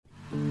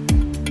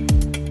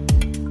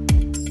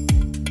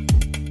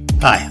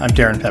Hi, I'm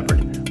Darren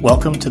Peppard.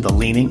 Welcome to the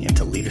Leaning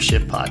into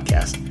Leadership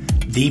podcast,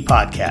 the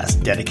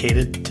podcast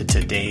dedicated to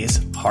today's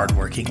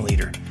hardworking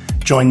leader.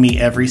 Join me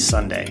every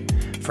Sunday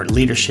for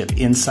leadership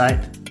insight,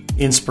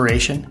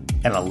 inspiration,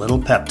 and a little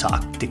pep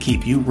talk to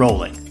keep you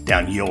rolling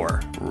down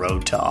your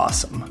road to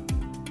awesome.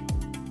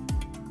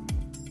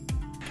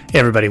 Hey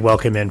everybody,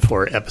 welcome in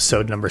for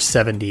episode number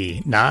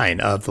 79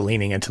 of the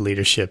Leaning into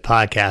Leadership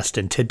podcast.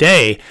 And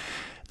today,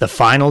 the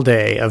final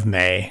day of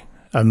May,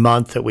 a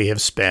month that we have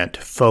spent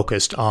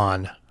focused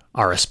on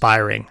our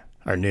aspiring,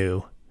 our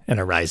new, and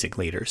our rising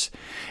leaders.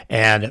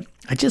 And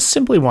I just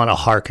simply want to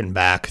hearken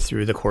back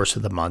through the course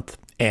of the month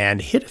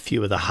and hit a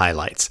few of the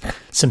highlights,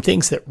 some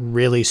things that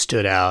really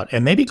stood out,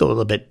 and maybe go a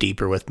little bit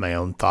deeper with my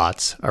own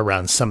thoughts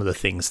around some of the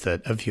things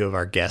that a few of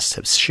our guests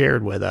have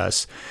shared with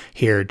us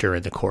here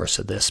during the course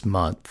of this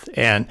month.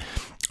 And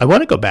I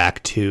want to go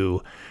back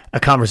to a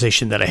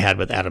conversation that I had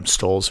with Adam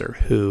Stolzer,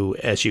 who,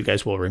 as you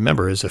guys will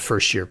remember, is a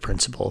first-year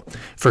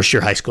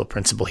high school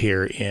principal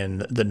here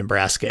in the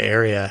Nebraska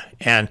area.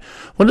 And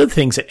one of the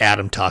things that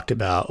Adam talked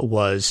about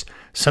was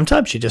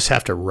sometimes you just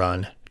have to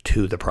run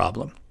to the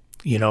problem.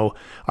 You know,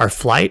 our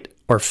flight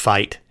or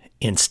fight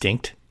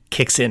instinct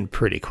kicks in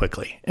pretty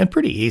quickly and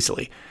pretty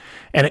easily.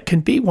 And it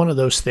can be one of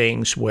those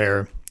things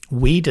where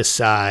we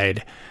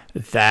decide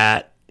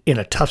that in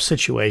a tough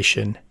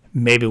situation,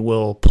 maybe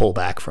we'll pull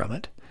back from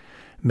it.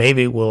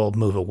 Maybe we'll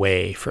move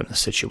away from the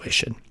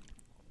situation,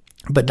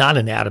 but not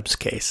in Adam's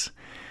case.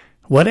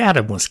 What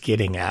Adam was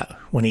getting at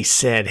when he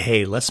said,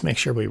 hey, let's make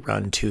sure we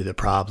run to the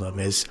problem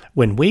is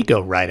when we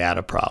go right at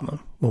a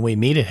problem, when we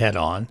meet it head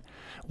on,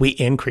 we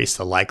increase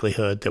the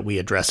likelihood that we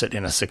address it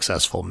in a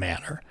successful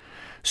manner.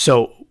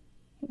 So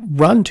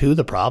run to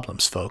the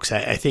problems, folks.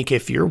 I think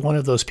if you're one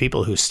of those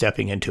people who's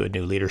stepping into a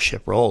new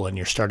leadership role and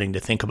you're starting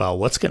to think about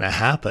what's going to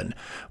happen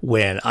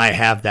when I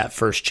have that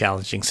first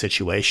challenging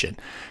situation,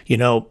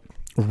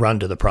 run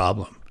to the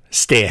problem,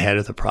 stay ahead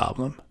of the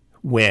problem.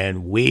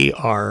 When we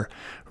are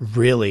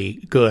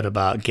really good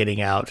about getting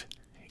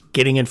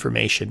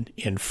information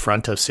in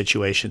front of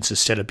situations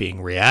instead of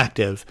being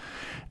reactive,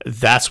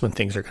 that's when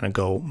things are going to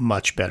go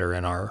much better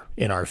in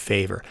our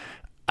favor.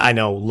 I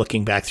know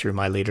looking back through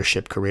my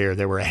leadership career,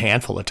 there were a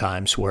handful of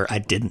times where I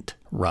didn't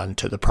run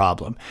to the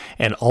problem.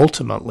 And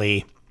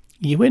ultimately,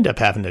 you end up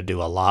having to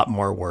do a lot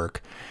more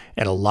work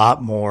and a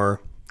lot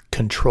more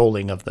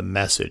controlling of the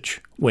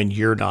message when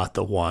you're not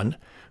the one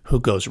who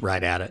goes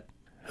right at it,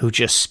 who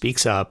just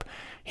speaks up,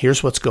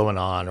 here's what's going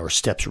on, or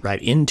steps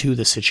right into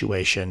the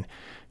situation.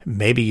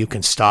 Maybe you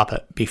can stop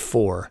it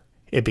before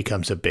it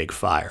becomes a big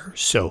fire.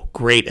 So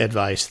great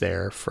advice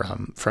there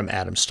from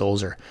Adam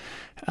Stolzer.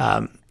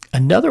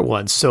 Another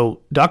one,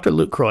 so Dr.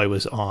 Luke Croy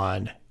was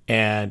on,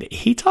 and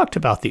he talked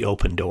about the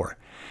open door.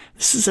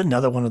 This is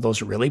another one of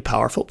those really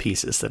powerful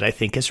pieces that I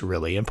think is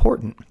really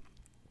important.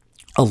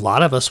 A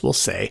lot of us will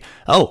say,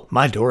 oh,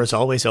 my door is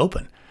always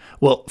open.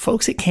 Well,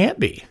 folks, it can't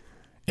be.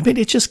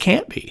 It just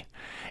can't be.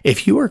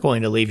 If you are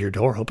going to leave your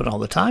door open all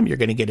the time, you're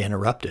going to get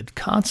interrupted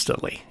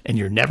constantly, and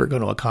you're never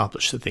going to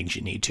accomplish the things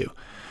you need to.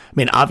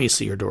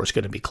 Obviously, your door is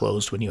going to be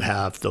closed when you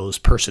have those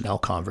personnel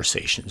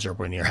conversations or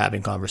when you're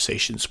having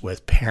conversations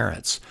with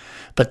parents.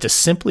 But to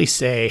simply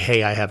say,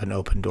 hey, I have an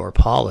open door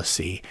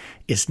policy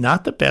is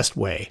not the best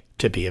way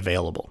to be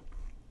available.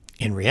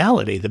 In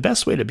reality, the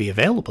best way to be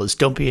available is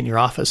don't be in your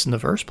office in the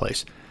first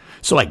place.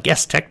 So I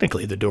guess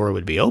technically the door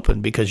would be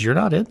open because you're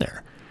not in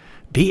there.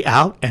 Be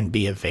out and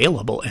be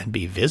available and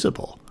be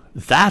visible.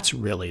 That's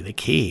really the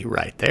key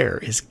right there,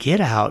 is get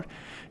out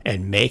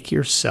and make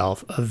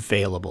yourself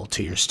available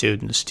to your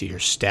students, to your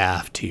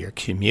staff, to your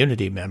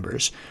community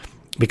members.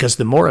 Because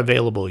the more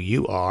available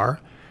you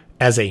are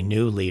as a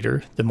new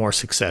leader, the more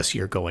success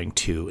you're going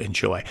to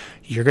enjoy.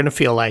 You're going to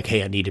feel like,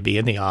 hey, I need to be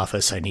in the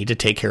office. I need to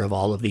take care of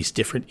all of these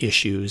different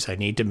issues. I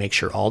need to make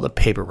sure all the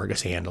paperwork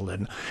is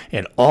handled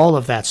and all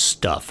of that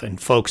stuff.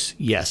 And folks,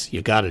 yes,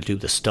 you got to do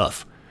the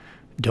stuff.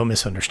 Don't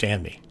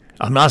misunderstand me.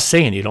 I'm not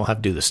saying you don't have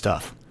to do the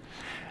stuff.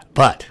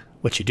 But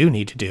what you do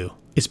need to do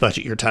is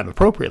budget your time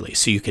appropriately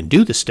so you can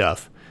do the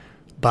stuff,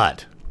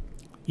 but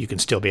you can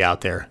still be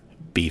out there,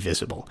 be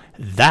visible.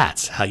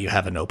 That's how you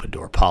have an open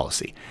door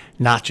policy,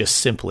 not just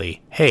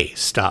simply, hey,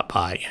 stop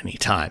by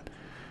anytime.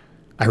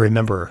 I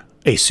remember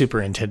a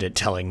superintendent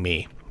telling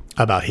me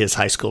about his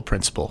high school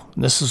principal.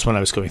 And this is when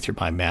I was going through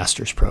my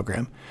master's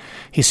program.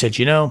 He said,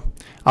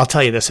 I'll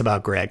tell you this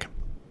about Greg.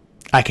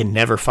 I can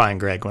never find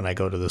Greg when I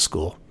go to the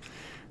school.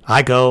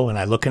 I go and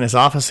I look in his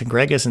office and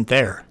Greg isn't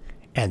there.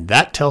 And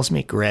that tells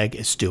me Greg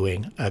is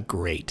doing a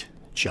great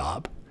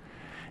job.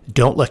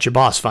 Don't let your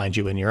boss find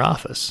you in your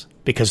office,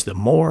 because the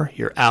more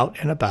you're out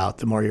and about,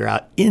 the more you're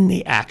out in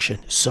the action,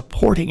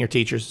 supporting your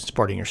teachers and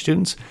supporting your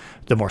students,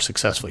 the more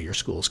successful your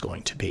school is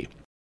going to be.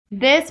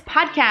 This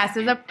podcast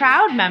is a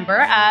proud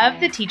member of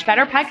the Teach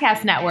Better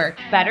Podcast Network.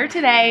 Better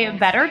today,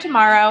 better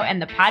tomorrow,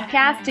 and the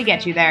podcast to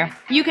get you there.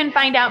 You can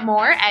find out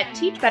more at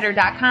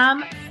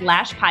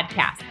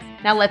teachbetter.com/podcasts.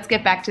 Now let's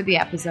get back to the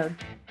episode.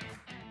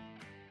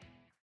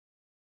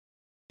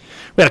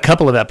 We had a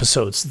couple of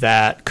episodes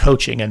that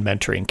coaching and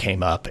mentoring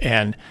came up,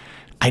 and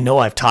I know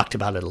I've talked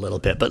about it a little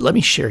bit, but let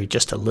me share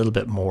just a little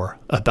bit more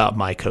about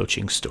my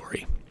coaching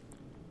story.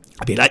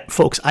 I mean,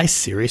 folks, I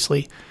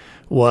seriously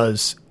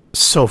was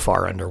so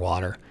far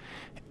underwater,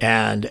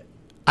 and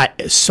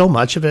so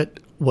much of it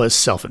was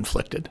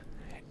self-inflicted,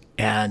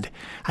 and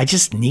I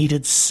just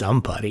needed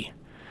somebody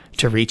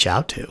to reach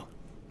out to.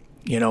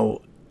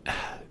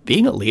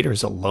 Being a leader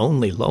is a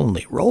lonely,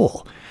 lonely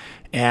role,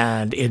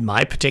 and in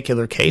my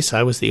particular case,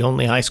 I was the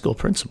only high school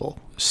principal,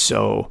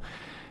 so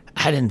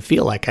I didn't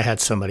feel like I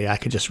had somebody I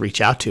could just reach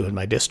out to in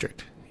my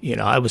district.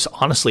 I was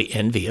honestly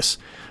envious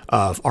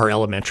of our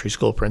elementary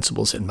school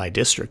principals in my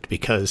district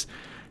because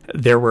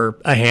there were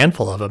a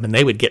handful of them, and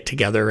they would get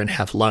together and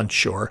have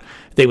lunch, or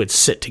they would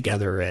sit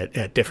together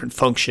at different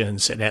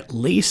functions, and at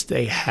least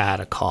they had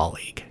a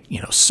colleague,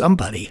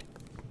 somebody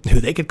who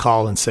they could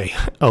call and say,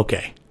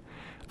 okay,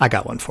 I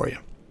got one for you.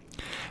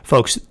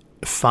 Folks,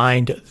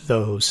 find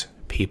those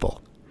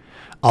people.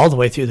 All the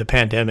way through the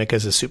pandemic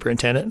as a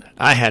superintendent,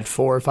 I had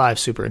 4 or 5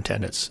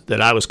 superintendents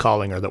that I was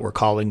calling or that were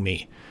calling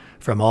me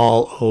from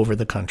all over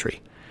the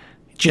country,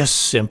 just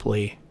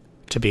simply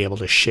to be able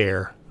to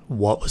share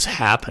what was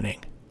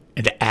happening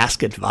and to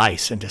ask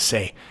advice and to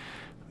say,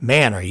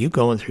 man, are you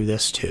going through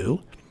this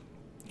too?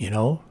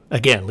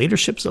 Again,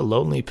 leadership's a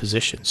lonely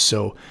position.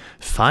 So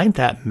find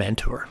that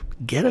mentor,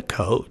 get a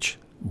coach,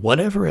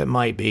 whatever it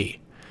might be.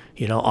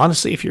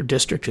 Honestly, if your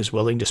district is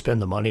willing to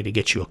spend the money to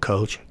get you a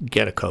coach,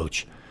 get a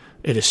coach.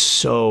 It is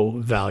so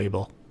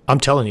valuable. I'm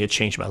telling you, it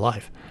changed my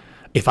life.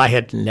 If I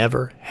had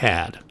never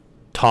had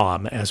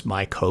Tom as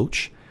my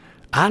coach,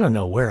 I don't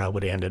know where I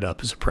would have ended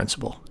up as a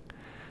principal,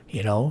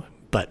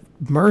 but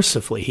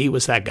mercifully, he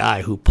was that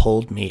guy who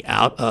pulled me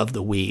out of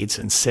the weeds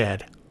and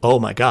said, oh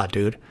my God,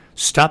 dude,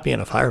 stop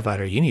being a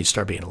firefighter. You need to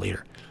start being a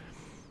leader.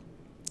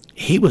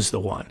 He was the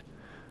one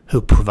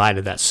who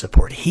provided that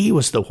support. He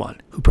was the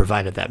one who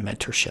provided that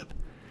mentorship.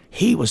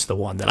 He was the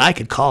one that I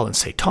could call and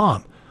say,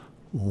 Tom,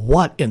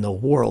 what in the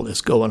world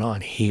is going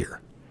on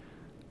here?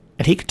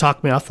 And he could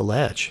talk me off the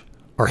ledge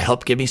or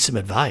help give me some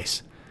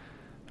advice.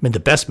 I mean, the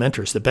best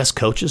mentors, the best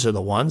coaches are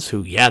the ones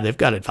who, they've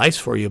got advice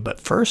for you, but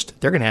first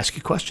they're going to ask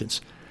you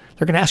questions.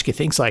 They're going to ask you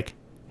things like,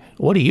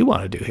 what do you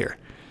want to do here?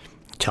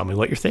 Tell me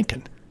what you're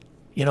thinking.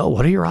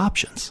 What are your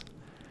options?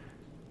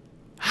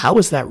 How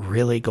is that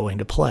really going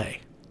to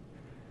play?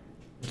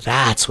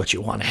 That's what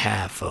you want to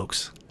have,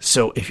 folks.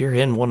 So if you're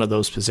in one of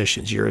those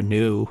positions, you're a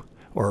new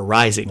or a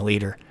rising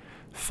leader,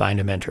 find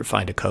a mentor,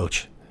 find a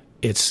coach.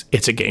 It's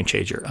a game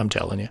changer, I'm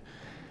telling you.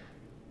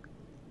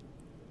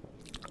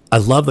 I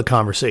love the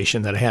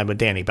conversation that I had with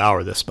Danny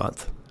Bauer this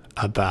month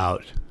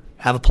about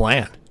have a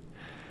plan.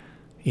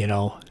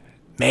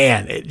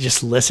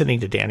 Just listening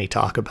to Danny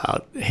talk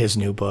about his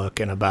new book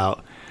and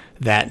about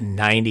that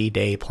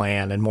 90-day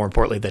plan and more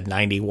importantly, the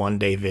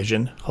 91-day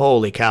vision.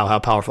 Holy cow, how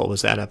powerful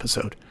was that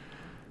episode?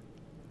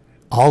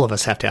 All of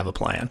us have to have a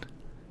plan.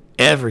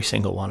 Every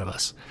single one of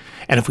us.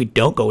 And if we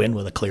don't go in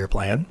with a clear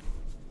plan,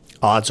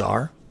 odds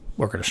are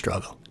we're going to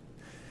struggle.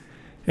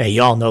 Now,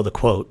 you all know the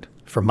quote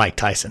from Mike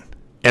Tyson.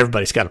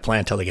 Everybody's got a plan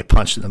until they get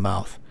punched in the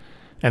mouth.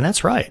 And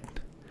that's right.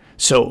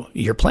 So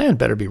your plan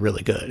better be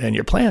really good. And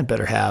your plan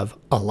better have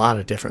a lot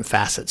of different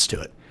facets to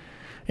it.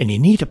 And you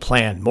need to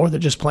plan more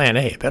than just plan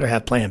A. It better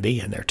have plan B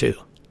in there too.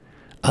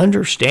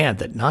 Understand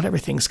that not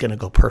everything's going to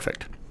go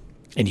perfect.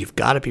 And you've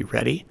got to be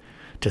ready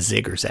to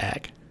zig or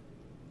zag.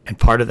 And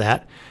part of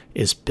that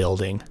is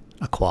building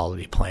a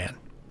quality plan.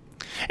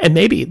 And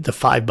maybe the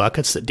 5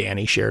 buckets that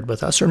Danny shared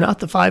with us are not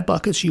the 5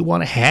 buckets you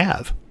want to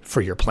have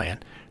for your plan.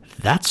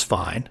 That's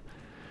fine,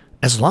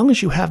 as long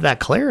as you have that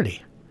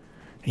clarity.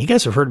 And you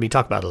guys have heard me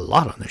talk about it a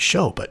lot on this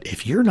show, but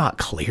if you're not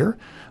clear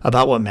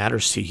about what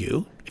matters to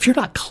you, if you're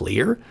not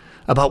clear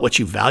about what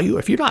you value,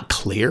 if you're not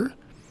clear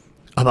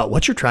about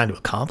what you're trying to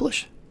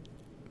accomplish,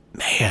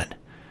 man,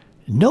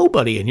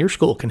 nobody in your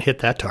school can hit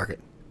that target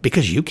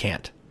because you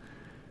can't.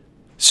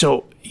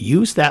 So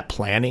use that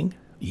planning,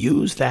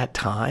 use that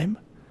time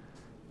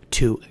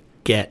to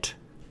get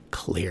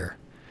clear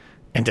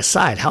and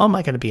decide, how am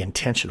I going to be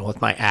intentional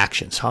with my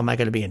actions? How am I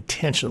going to be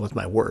intentional with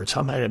my words?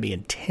 How am I going to be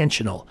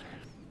intentional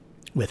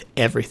with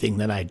everything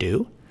that I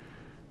do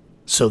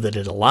so that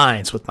it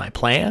aligns with my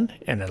plan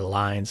and it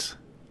aligns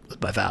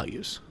with my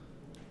values?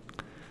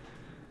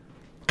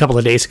 A couple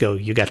of days ago,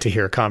 you got to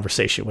hear a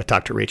conversation with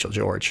Dr. Rachel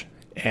George,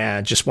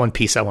 and just one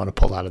piece I want to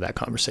pull out of that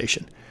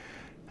conversation.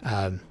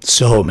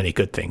 So many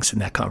good things in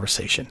that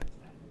conversation.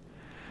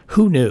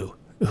 Who knew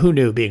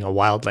being a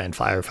wildland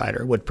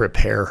firefighter would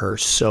prepare her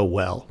so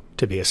well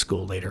to be a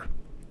school leader?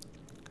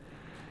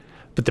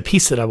 But the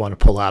piece that I want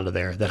to pull out of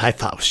there that I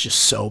thought was just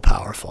so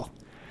powerful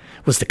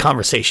was the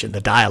conversation, the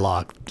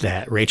dialogue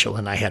that Rachel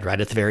and I had right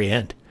at the very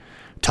end,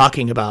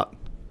 talking about,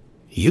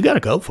 you got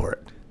to go for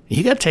it.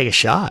 You got to take a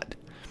shot.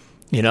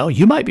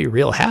 You might be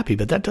real happy,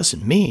 but that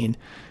doesn't mean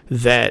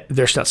that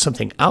there's not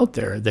something out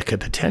there that could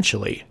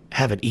potentially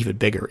have an even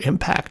bigger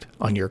impact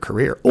on your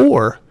career,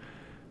 or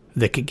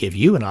that could give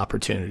you an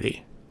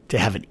opportunity to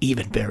have an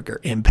even bigger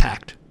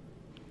impact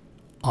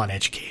on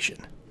education.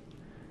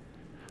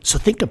 So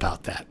think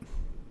about that.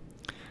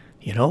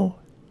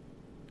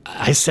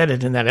 I said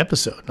it in that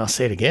episode, and I'll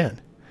say it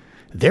again.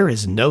 There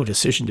is no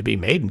decision to be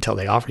made until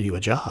they offer you a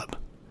job.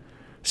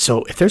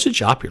 So if there's a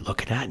job you're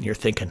looking at and you're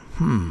thinking,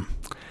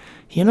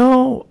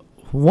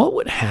 what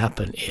would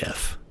happen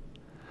if?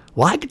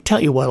 Well, I can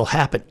tell you what'll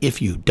happen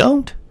if you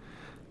don't.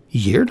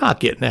 You're not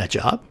getting that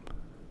job.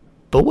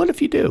 But what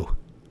if you do?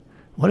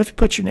 What if you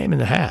put your name in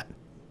the hat?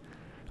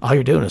 All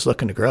you're doing is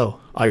looking to grow.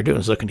 All you're doing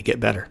is looking to get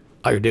better.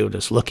 All you're doing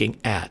is looking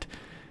at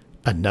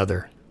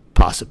another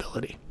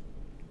possibility.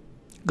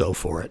 Go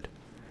for it.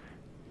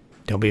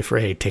 Don't be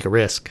afraid. Take a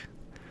risk.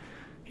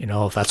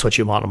 If that's what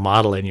you want to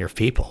model in your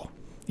people,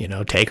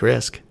 take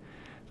risk.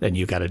 Then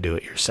you got to do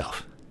it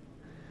yourself.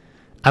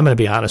 I'm going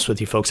to be honest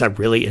with you folks. I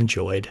really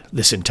enjoyed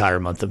this entire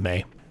month of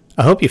May.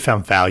 I hope you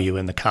found value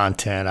in the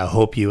content. I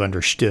hope you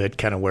understood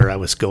kind of where I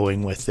was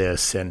going with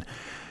this and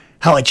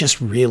how I just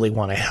really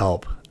want to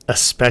help,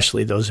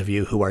 especially those of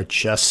you who are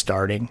just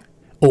starting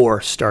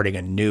or starting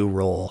a new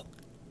role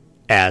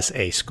as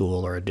a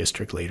school or a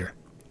district leader.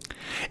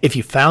 If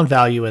you found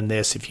value in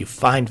this, if you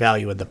find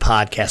value in the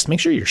podcast, make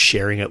sure you're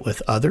sharing it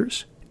with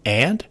others.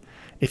 And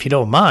if you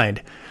don't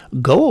mind,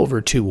 go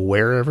over to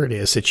wherever it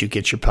is that you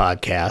get your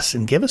podcasts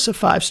and give us a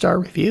 5-star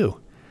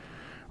review.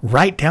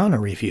 Write down a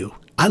review.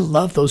 I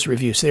love those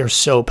reviews. They are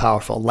so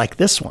powerful, like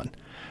this one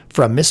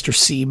from Mr.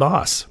 C.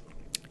 Moss.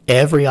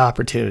 Every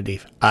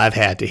opportunity I've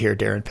had to hear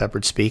Darren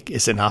Peppard speak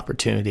is an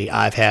opportunity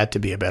I've had to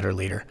be a better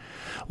leader.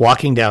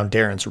 Walking down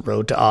Darren's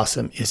road to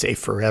awesome is a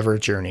forever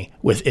journey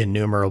with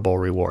innumerable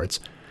rewards.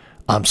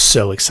 I'm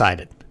so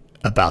excited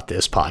about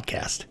this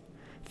podcast.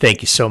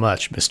 Thank you so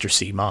much, Mr.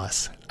 C.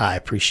 Moss. I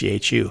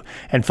appreciate you.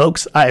 And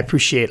folks, I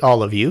appreciate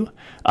all of you.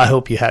 I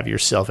hope you have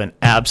yourself an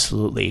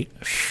absolutely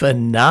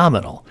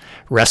phenomenal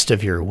rest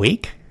of your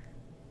week.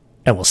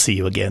 And we'll see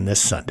you again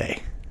this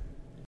Sunday.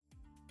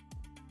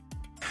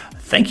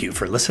 Thank you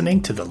for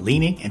listening to the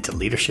Leaning into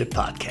Leadership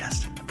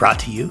podcast, brought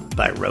to you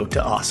by Road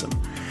to Awesome.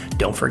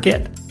 Don't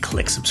forget,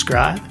 click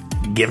subscribe,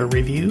 give a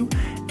review,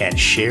 and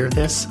share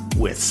this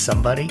with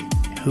somebody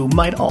who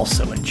might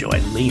also enjoy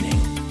leaning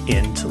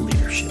into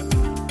leadership.